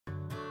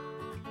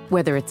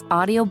Whether it's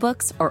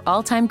audiobooks or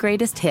all-time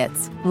greatest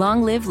hits,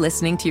 long live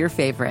listening to your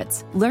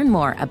favorites. Learn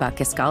more about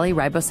Kisqali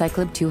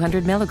Ribociclib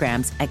 200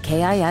 milligrams at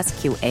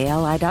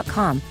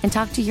KISQALI.com and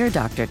talk to your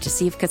doctor to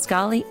see if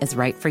Kisqali is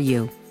right for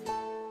you.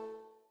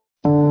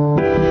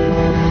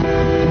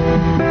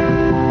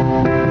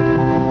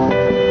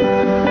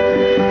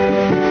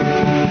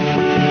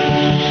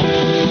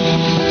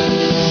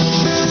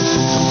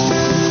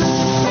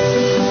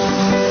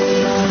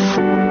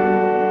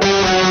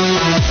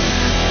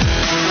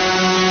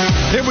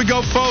 Here we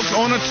go, folks.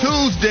 On a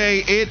Tuesday,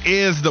 it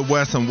is the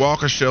Wes and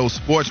Walker Show,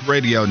 Sports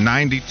Radio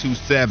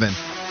 92.7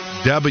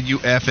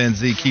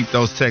 WFNZ. Keep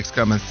those texts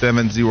coming,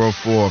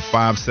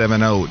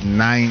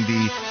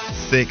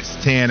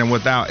 704-570-9610. And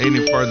without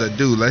any further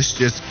ado, let's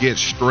just get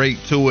straight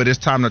to it. It's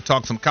time to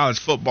talk some college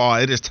football.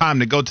 It is time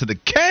to go to the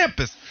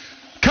campus.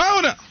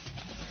 Kona!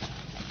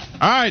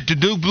 All right, the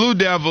Duke Blue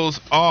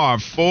Devils are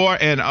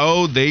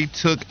 4-0. They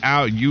took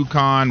out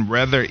UConn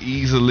rather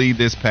easily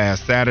this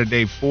past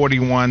Saturday,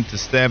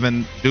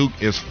 41-7. Duke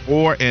is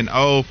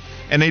 4-0,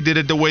 and they did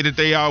it the way that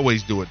they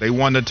always do it. They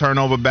won the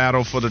turnover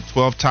battle for the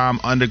 12th time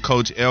under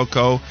Coach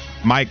Elko,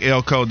 Mike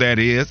Elko, that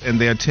is,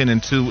 and they're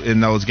 10-2 in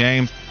those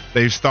games.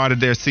 They've started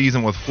their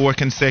season with 4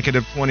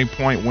 consecutive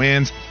 20-point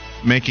wins,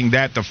 making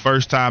that the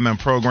first time in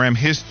program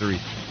history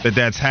that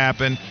that's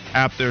happened.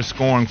 After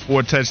scoring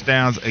 4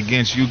 touchdowns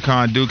against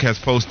UConn, Duke has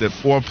posted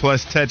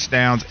 4+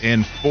 touchdowns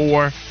in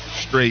 4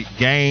 straight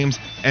games,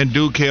 and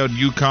Duke held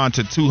UConn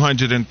to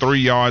 203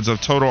 yards of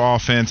total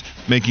offense,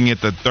 making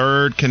it the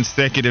 3rd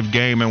consecutive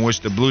game in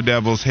which the Blue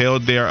Devils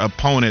held their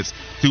opponents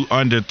to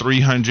under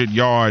 300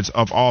 yards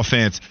of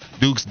offense.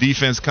 Duke's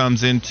defense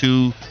comes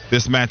into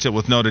this matchup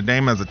with Notre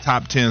Dame as a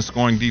top 10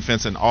 scoring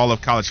defense in all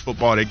of college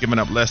football. They're giving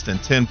up less than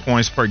 10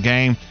 points per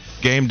game.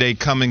 Game day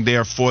coming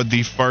there for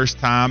the first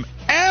time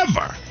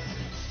ever.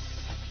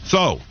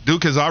 So,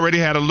 Duke has already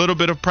had a little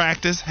bit of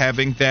practice,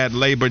 having that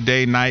Labor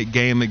Day night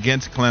game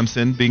against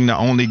Clemson, being the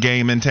only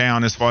game in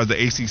town as far as the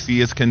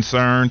ACC is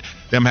concerned.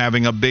 Them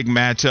having a big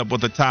matchup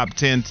with a top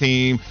 10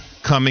 team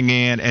coming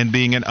in and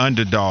being an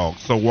underdog.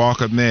 So,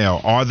 Walker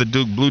Mel, are the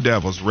Duke Blue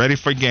Devils ready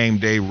for game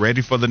day,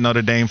 ready for the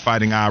Notre Dame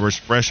Fighting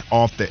Irish, fresh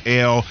off the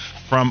L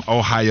from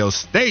Ohio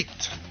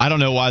State? I don't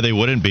know why they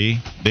wouldn't be.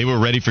 They were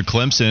ready for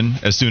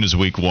Clemson as soon as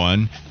week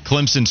 1.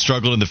 Clemson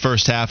struggled in the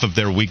first half of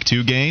their week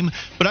 2 game,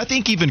 but I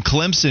think even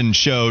Clemson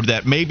showed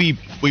that maybe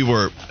we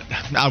were,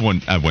 I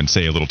wouldn't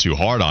say a little too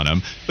hard on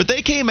them, but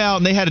they came out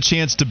and they had a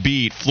chance to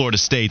beat Florida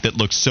State that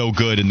looked so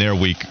good in their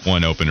week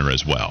 1 opener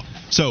as well.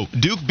 So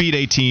Duke beat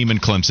a team in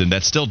Clemson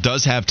that still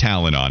does have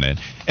talent on it,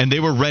 and they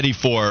were ready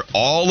for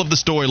all of the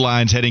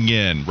storylines heading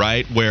in,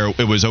 right, where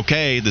it was,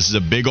 okay, this is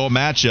a big old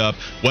matchup.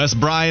 Wes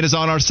Bryant is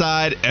on our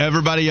side.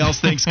 Everybody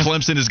else thinks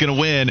Clemson is going to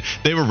win.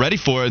 They were ready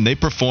for it, and they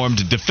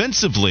performed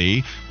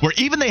defensively where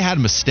even they had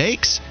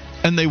mistakes,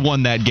 and they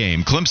won that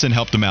game. Clemson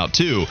helped them out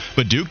too,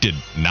 but Duke did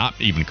not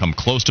even come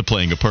close to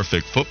playing a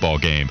perfect football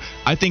game.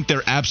 I think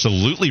they're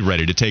absolutely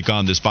ready to take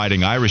on this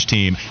Fighting Irish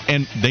team,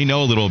 and they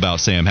know a little about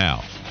Sam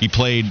Howell. He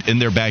played in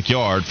their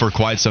backyard for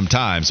quite some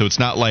time, so it's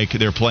not like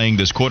they're playing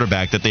this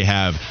quarterback that they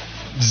have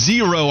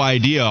zero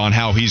idea on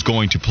how he's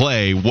going to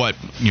play, what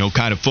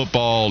kind of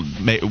football,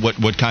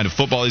 what kind of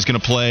football he's going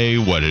to play,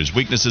 what his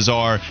weaknesses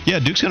are. Yeah,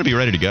 Duke's going to be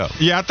ready to go.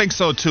 Yeah, I think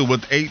so too.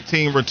 With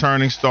 18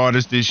 returning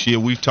starters this year,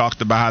 we've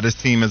talked about how this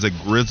team is a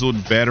grizzled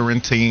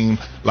veteran team.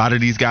 A lot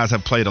of these guys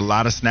have played a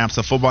lot of snaps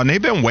of football, and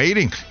they've been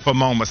waiting for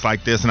moments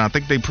like this, and I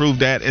think they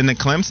proved that in the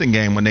Clemson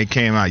game when they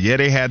came out. Yeah,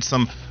 they had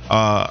some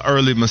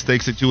early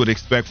mistakes that you would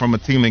expect from a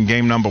team in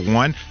game number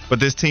 1, but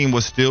this team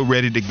was still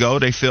ready to go.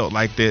 They felt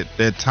like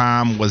that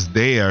time was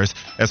theirs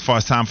as far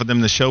as time for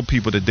them to show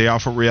people that they are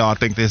for real. I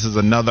think this is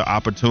another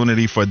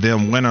opportunity for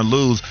them, win or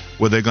lose,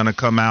 where they're going to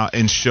come out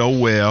and show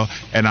well,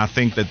 and I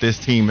think that this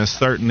team is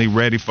certainly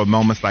ready for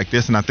moments like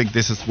this, and I think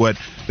this is what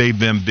they've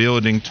been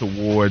building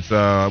towards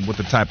with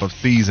the type of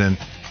season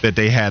that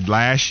they had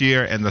last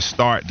year and the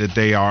start that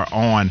they are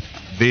on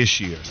this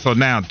year. So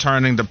now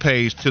turning the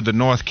page to the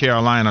North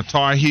Carolina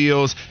Tar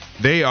Heels.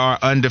 They are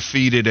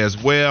undefeated as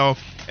well.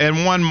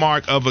 And one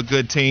mark of a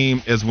good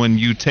team is when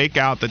you take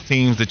out the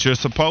teams that you're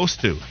supposed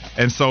to.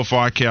 And so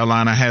far,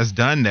 Carolina has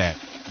done that.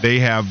 They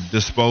have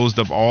disposed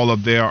of all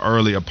of their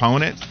early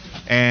opponents.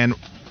 And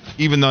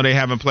even though they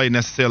haven't played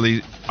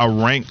necessarily a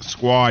ranked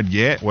squad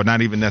yet, or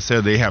not even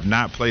necessarily, they have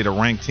not played a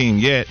ranked team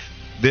yet,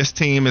 this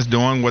team is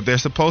doing what they're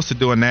supposed to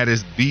do, and that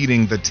is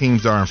beating the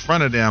teams that are in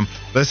front of them.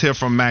 Let's hear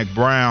from Mack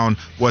Brown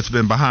what's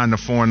been behind the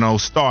 4-0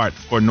 start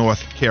for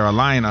North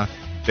Carolina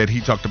that he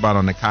talked about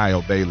on the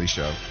Kyle Bailey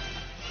Show.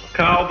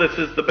 Kyle, this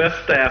is the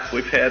best staff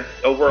we've had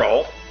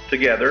overall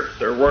together.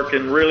 They're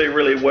working really,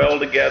 really well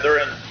together,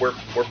 and we're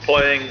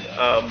playing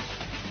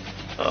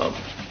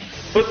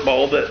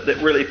football that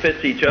really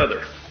fits each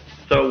other.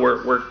 So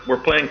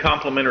we're playing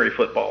complementary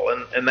football,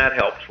 and that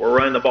helps. We're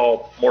running the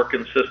ball more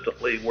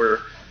consistently. We're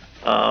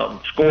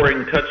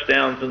scoring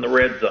touchdowns in the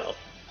red zone.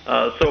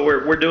 So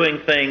we're doing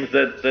things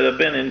that have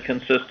been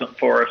inconsistent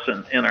for us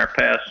in our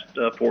past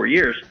 4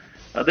 years.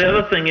 The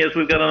other thing is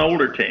we've got an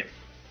older team.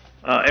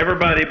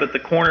 everybody but the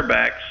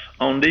cornerbacks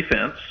on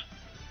defense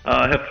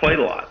have played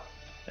a lot.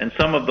 And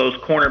some of those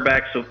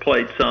cornerbacks have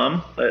played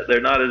some.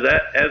 They're not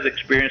as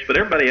experienced, but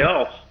everybody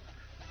else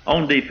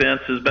on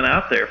defense has been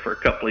out there for a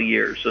couple of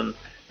years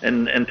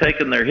and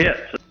taken their hits.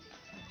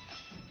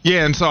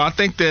 Yeah, and so I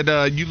think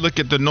that you look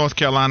at the North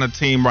Carolina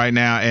team right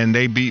now, and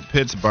they beat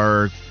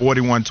Pittsburgh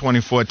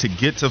 41-24 to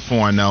get to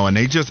 4-0, and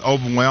they just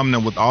overwhelmed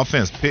them with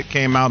offense. Pitt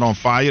came out on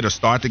fire to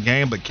start the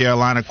game, but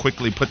Carolina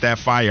quickly put that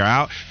fire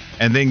out.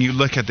 And then you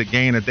look at the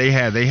game that they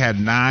had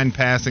 9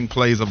 passing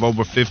plays of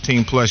over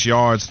 15-plus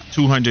yards,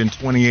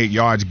 228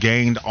 yards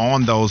gained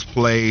on those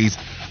plays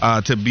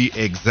to be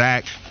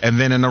exact. And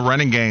then in the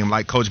running game,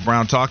 like Coach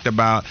Brown talked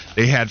about,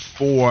 they had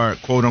 4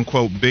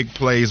 quote-unquote big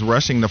plays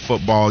rushing the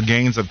football,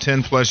 gains of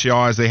 10-plus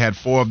yards. They had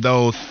 4 of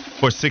those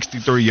for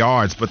 63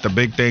 yards. But the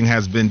big thing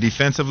has been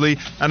defensively.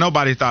 Now,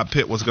 nobody thought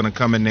Pitt was going to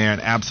come in there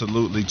and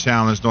absolutely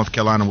challenge North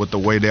Carolina with the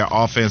way their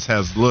offense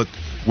has looked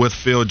with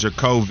Phil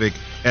Jurkovec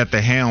at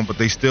the helm, but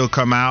they still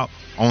come out,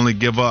 only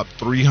give up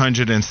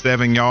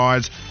 307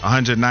 yards,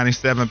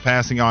 197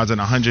 passing yards, and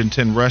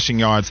 110 rushing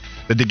yards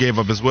that they gave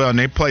up as well. And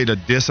they played a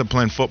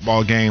disciplined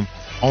football game,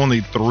 only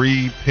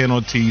 3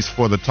 penalties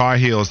for the Tar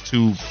Heels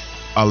to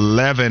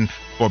 11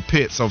 for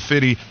Pitt. So,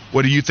 Fitty,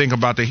 what do you think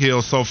about the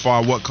Heels so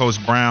far, what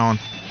Coach Brown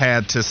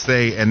had to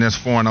say in this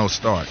 4-0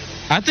 start?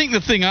 I think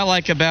the thing I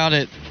like about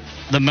it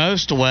the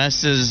most,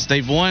 Wes, is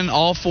they've won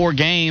all 4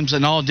 games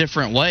in all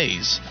different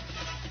ways.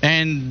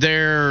 And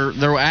they're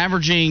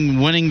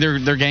winning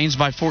their games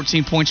by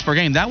 14 points per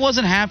game. That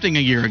wasn't happening a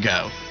year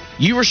ago.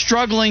 You were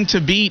struggling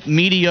to beat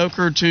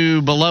mediocre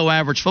to below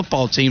average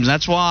football teams.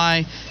 That's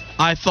why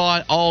I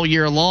thought all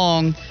year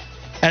long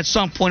at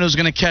some point it was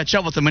going to catch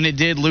up with them, and it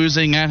did,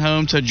 losing at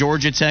home to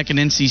Georgia Tech and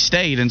NC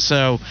State. And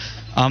so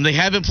they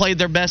haven't played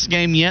their best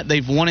game yet.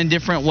 They've won in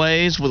different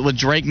ways, with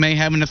Drake May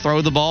having to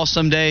throw the ball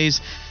some days,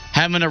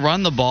 having to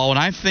run the ball. And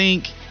I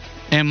think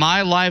in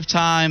my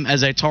lifetime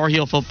as a Tar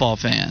Heel football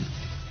fan,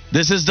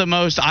 this is the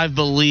most I've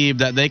believed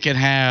that they could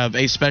have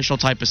a special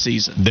type of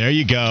season. There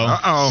you go.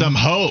 Uh-oh. Some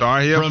hope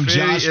from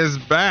Josh. is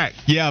back.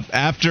 Yep,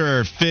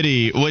 after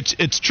Fitty, which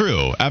it's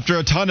true. After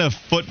a ton of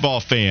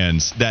football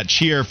fans that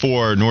cheer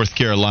for North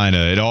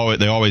Carolina,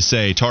 they always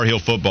say Tar Heel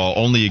football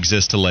only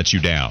exists to let you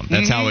down.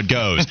 That's how it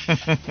goes.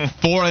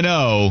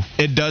 4-0,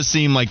 it does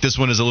seem like this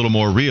one is a little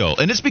more real.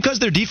 And it's because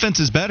their defense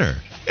is better.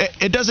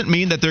 It doesn't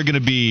mean that they're going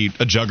to be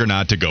a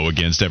juggernaut to go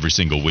against every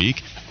single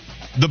week.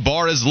 The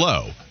bar is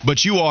low,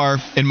 but you are,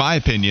 in my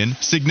opinion,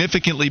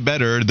 significantly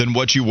better than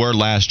what you were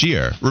last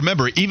year.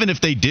 Remember, even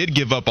if they did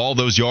give up all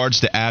those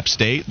yards to App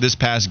State this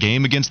past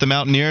game against the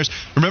Mountaineers,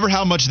 remember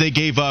how much they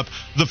gave up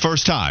the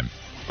first time,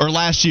 or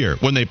last year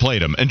when they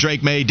played them. And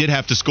Drake May did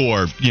have to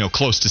score,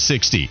 close to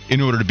 60 in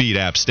order to beat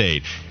App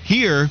State.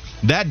 Here,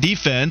 that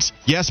defense,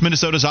 yes,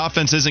 Minnesota's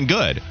offense isn't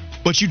good,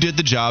 but you did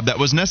the job that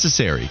was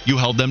necessary. You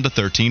held them to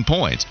 13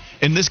 points.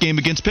 In this game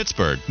against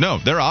Pittsburgh, no,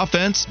 their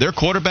offense, their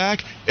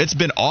quarterback, it's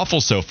been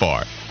awful so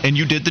far. And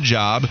you did the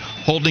job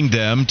holding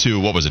them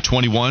to,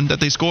 21 that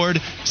they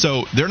scored?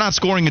 So they're not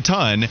scoring a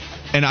ton.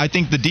 And I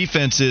think the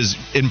defense is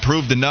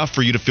improved enough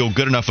for you to feel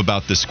good enough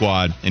about this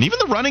squad. And even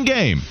the running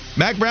game.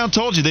 Mac Brown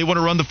told you they want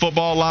to run the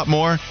football a lot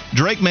more.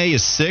 Drake May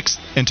is 6th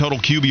in total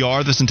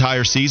QBR this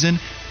entire season,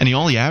 and he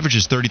only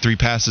averages 33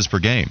 passes per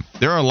game.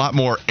 There are a lot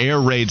more air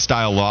raid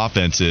style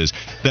offenses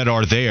that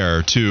are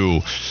there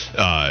to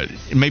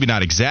maybe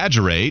not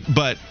exaggerate,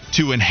 but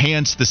to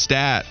enhance the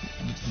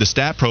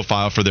stat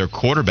profile for their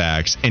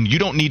quarterbacks, and you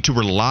don't need to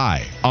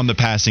rely on the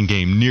passing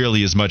game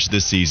nearly as much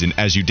this season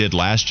as you did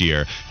last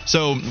year.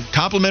 So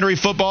complimentary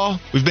football,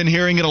 we've been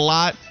hearing it a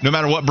lot. No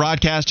matter what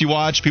broadcast you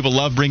watch, people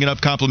love bringing up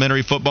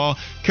complimentary football.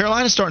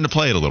 Carolina's starting to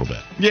play it a little bit.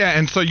 Yeah,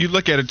 and so you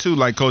look at it too,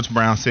 like Coach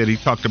Brown said, he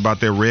talked about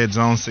their red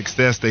zone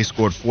success. They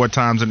scored 4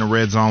 times in the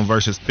red zone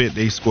versus Pitt.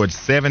 They scored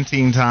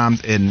 17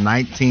 times in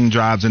 19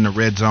 drives in the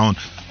red zone,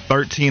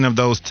 13 of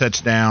those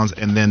touchdowns,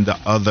 and then the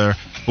other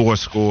 4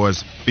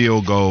 scores,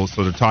 field goals.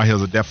 So the Tar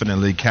Heels are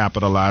definitely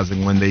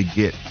capitalizing when they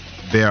get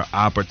their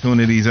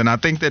opportunities. And I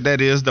think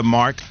that is the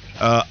mark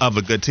of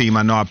a good team.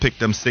 I know I picked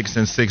them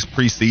 6-6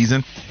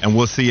 preseason, and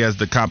we'll see as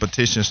the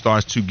competition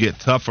starts to get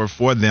tougher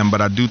for them.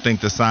 But I do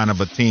think the sign of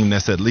a team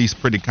that's at least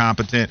pretty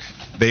competent.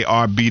 They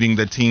are beating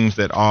the teams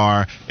that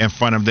are in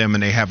front of them,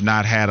 and they have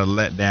not had a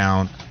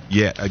letdown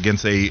yet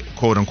against a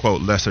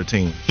quote-unquote lesser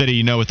team. Fitty,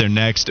 you know what their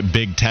next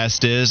big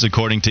test is,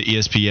 according to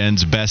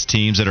ESPN's best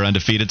teams that are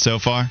undefeated so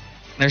far?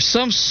 There's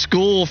some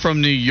school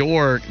from New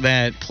York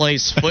that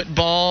plays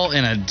football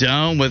in a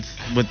dome with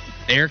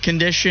air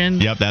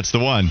conditioned. Yep, that's the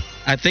one.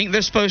 I think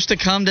they're supposed to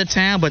come to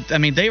town, but, I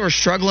mean, they were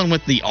struggling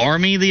with the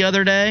Army the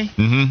other day.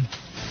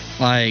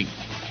 Mm-hmm. Like,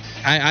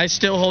 I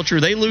still hold true.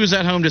 They lose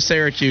at home to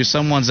Syracuse.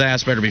 Someone's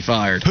ass better be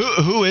fired.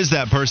 Who is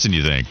that person,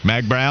 you think?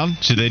 Mac Brown?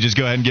 Should they just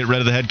go ahead and get rid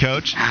of the head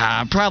coach?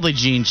 Probably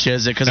Gene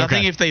Chizik, because I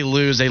think if they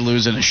lose in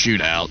a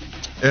shootout.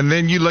 And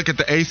then you look at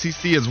the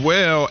ACC as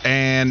well,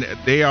 and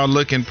they are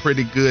looking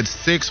pretty good.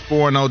 6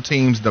 4-0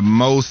 teams, the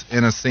most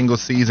in a single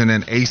season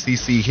in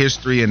ACC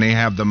history, and they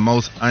have the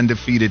most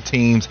undefeated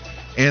teams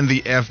in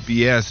the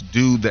FBS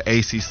do the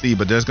ACC,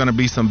 but there's going to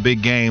be some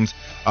big games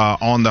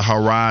on the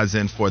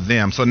horizon for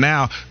them. So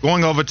now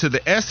going over to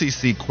the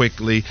SEC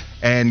quickly,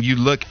 and you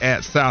look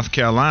at South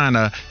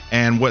Carolina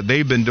and what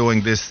they've been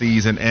doing this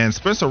season, and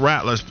Spencer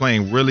Rattler's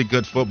playing really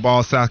good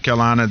football. South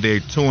Carolina, they're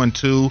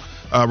 2-2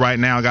 right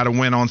now. Got a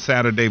win on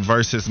Saturday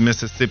versus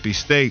Mississippi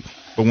State.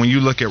 But when you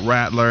look at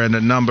Rattler and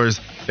the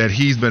numbers that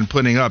he's been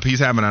putting up, he's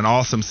having an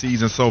awesome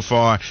season so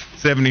far.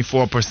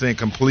 74%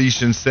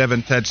 completion,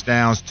 7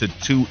 touchdowns to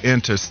 2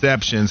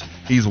 interceptions.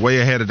 He's way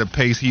ahead of the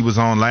pace he was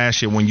on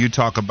last year. When you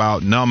talk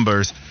about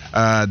numbers,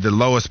 the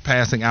lowest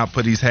passing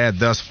output he's had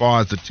thus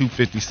far is the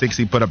 256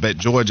 he put up at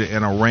Georgia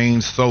in a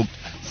rain-soaked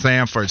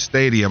Sanford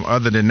Stadium.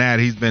 Other than that,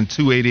 he's been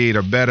 288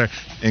 or better,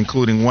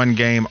 including one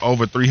game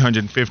over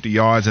 350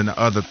 yards and the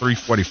other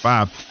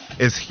 345.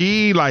 Is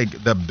he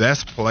like the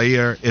best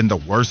player in the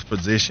worst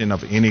position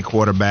of any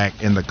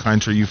quarterback in the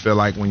country, you feel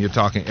like, when you're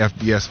talking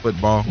FBS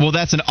football? Well,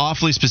 that's an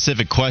awfully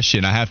specific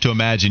question. I have to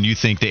imagine you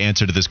think the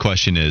answer to this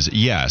question is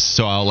yes.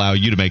 So I'll allow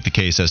you to make the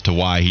case as to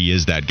why he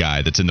is that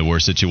guy that's in the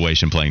worst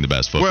situation playing the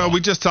best football. Well,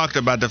 we just talked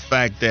about the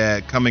fact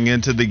that coming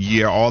into the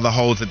year, all the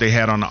holes that they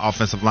had on the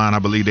offensive line, I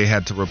believe they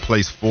had to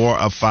replace 4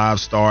 of 5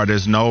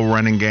 starters, no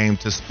running game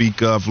to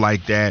speak of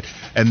like that.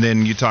 And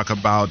then you talk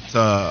about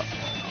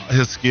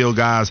his skill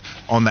guys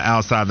on the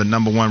outside, the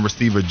number 1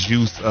 receiver,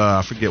 Juice,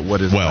 I forget what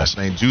his last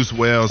name, Juice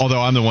Wells.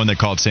 Although I'm the one that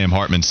called Sam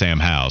Hartman Sam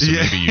Howe, so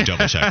maybe you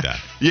double check that.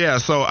 Yeah,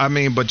 so I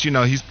mean, but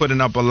he's putting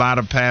up a lot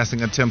of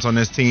passing attempts on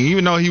this team,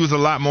 even though he was a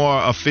lot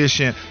more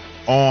efficient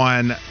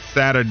on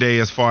Saturday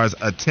as far as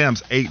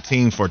attempts,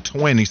 18 for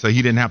 20, so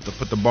he didn't have to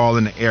put the ball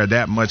in the air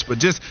that much. But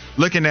just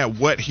looking at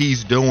what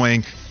he's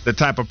doing, the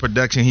type of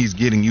production he's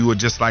getting, you would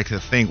just like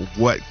to think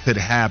what could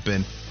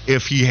happen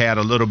if he had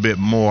a little bit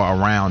more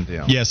around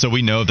him. Yeah, so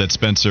we know that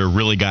Spencer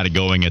really got it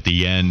going at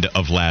the end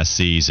of last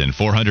season.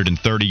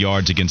 430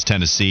 yards against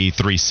Tennessee,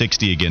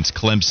 360 against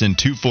Clemson.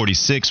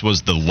 246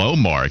 was the low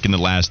mark in the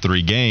last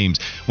 3 games.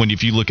 When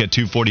if you look at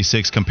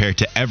 246 compared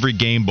to every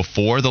game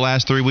before the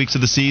last 3 weeks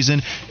of the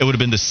season, it would have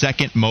been the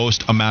second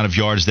most amount of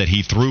yards that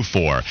he threw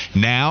for.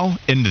 Now,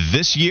 in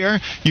this year,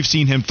 you've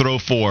seen him throw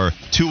for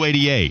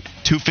 288,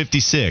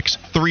 256,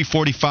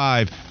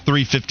 345,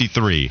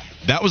 353.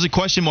 That was a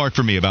question mark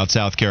for me about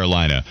South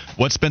Carolina.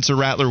 What Spencer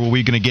Rattler were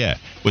we going to get?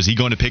 Was he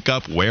going to pick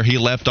up where he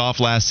left off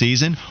last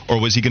season, or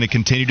was he going to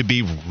continue to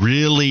be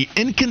really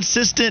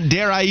inconsistent,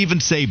 dare I even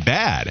say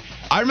bad?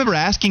 I remember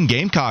asking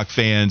Gamecock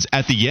fans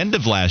at the end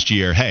of last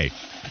year, hey,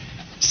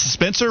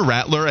 Spencer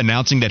Rattler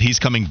announcing that he's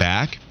coming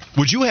back,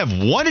 would you have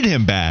wanted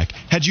him back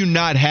had you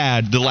not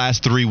had the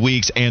last 3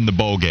 weeks and the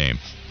bowl game?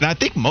 And I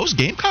think most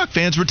Gamecock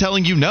fans were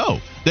telling you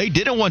no. They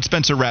didn't want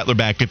Spencer Rattler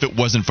back if it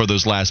wasn't for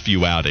those last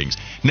few outings.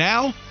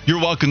 Now,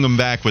 you're welcoming him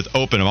back with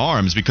open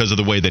arms because of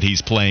the way that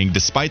he's playing,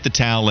 despite the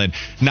talent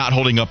not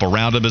holding up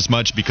around him as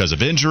much because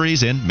of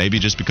injuries and maybe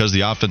just because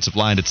the offensive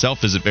line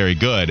itself isn't very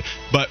good.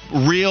 But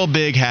real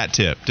big hat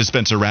tip to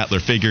Spencer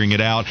Rattler figuring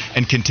it out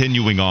and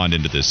continuing on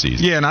into this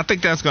season. Yeah, and I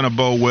think that's going to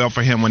bode well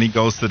for him when he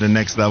goes to the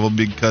next level,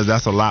 because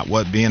that's a lot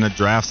what being a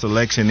draft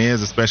selection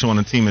is, especially when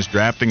a team is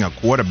drafting a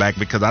quarterback,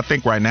 because I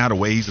think right now the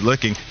way he's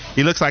looking,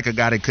 he looks like a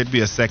guy that could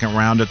be a second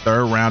rounder,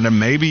 third rounder,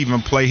 maybe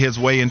even play his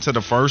way into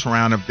the first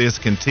round if this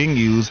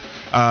continues.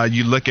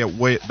 You look at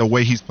the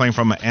way he's playing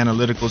from an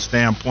analytical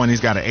standpoint.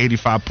 He's got an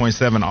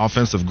 85.7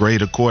 offensive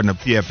grade according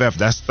to PFF.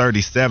 That's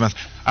 37th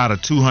out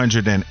of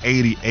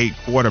 288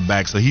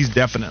 quarterbacks. So he's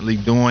definitely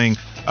doing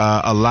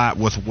a lot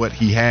with what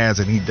he has,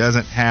 and he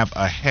doesn't have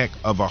a heck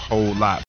of a whole lot